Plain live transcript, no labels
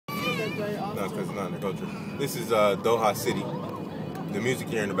No, because it's not in the culture. This is Doha City. The music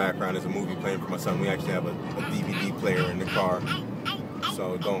here in the background is a movie playing for my son. We actually have a DVD player in the car.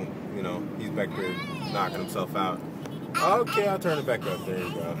 So don't, you know, he's back there knocking himself out. Okay, I'll turn it back up. There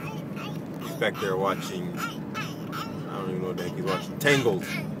you go. He's back there watching, I don't even know what the heck he's watching. Tangled.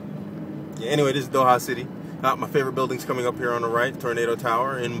 Yeah, anyway, this is Doha City. My favorite building's coming up here on the right, Tornado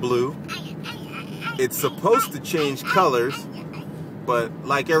Tower in blue. It's supposed to change colors, but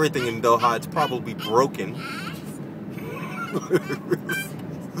like everything in Doha, it's probably broken.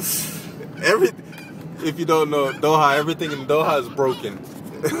 If you don't know Doha, everything in Doha is broken.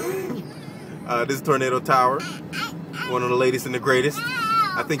 This is Tornado Tower, one of the latest and the greatest.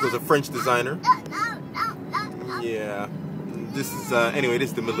 I think it was a French designer. Yeah. This is anyway.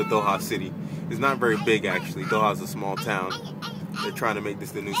 This is the middle of Doha City. It's not very big actually. Doha is a small town. They're trying to make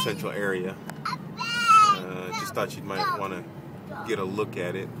this the new central area. Just thought you might want to get a look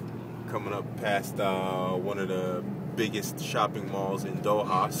at it. Coming up past one of the biggest shopping malls in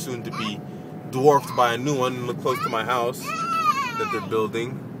Doha, soon to be dwarfed by a new one close to my house that they're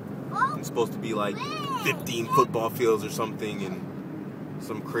building. It's supposed to be like 15 football fields or something and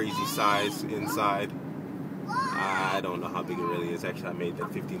some crazy size inside. I don't know how big it really is. Actually, I made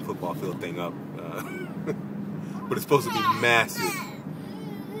that 15 football field thing up. But it's supposed to be massive.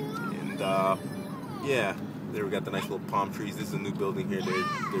 And yeah, there we got the nice little palm trees. This is a new building here.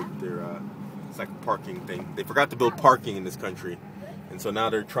 They're it's like a parking thing. They forgot to build parking in this country. And so now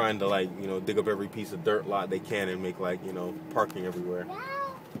they're trying to, like, you know, dig up every piece of dirt lot they can and make, like, you know, parking everywhere.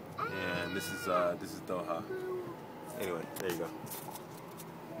 And this is Doha. Anyway, there you go.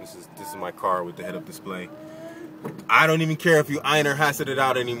 This is my car with the head-up display. I don't even care if you iron or hassle it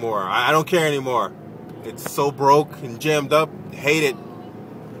out anymore. I don't care anymore. It's so broke and jammed up. Hate it.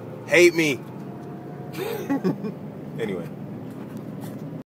 Hate me. Anyway.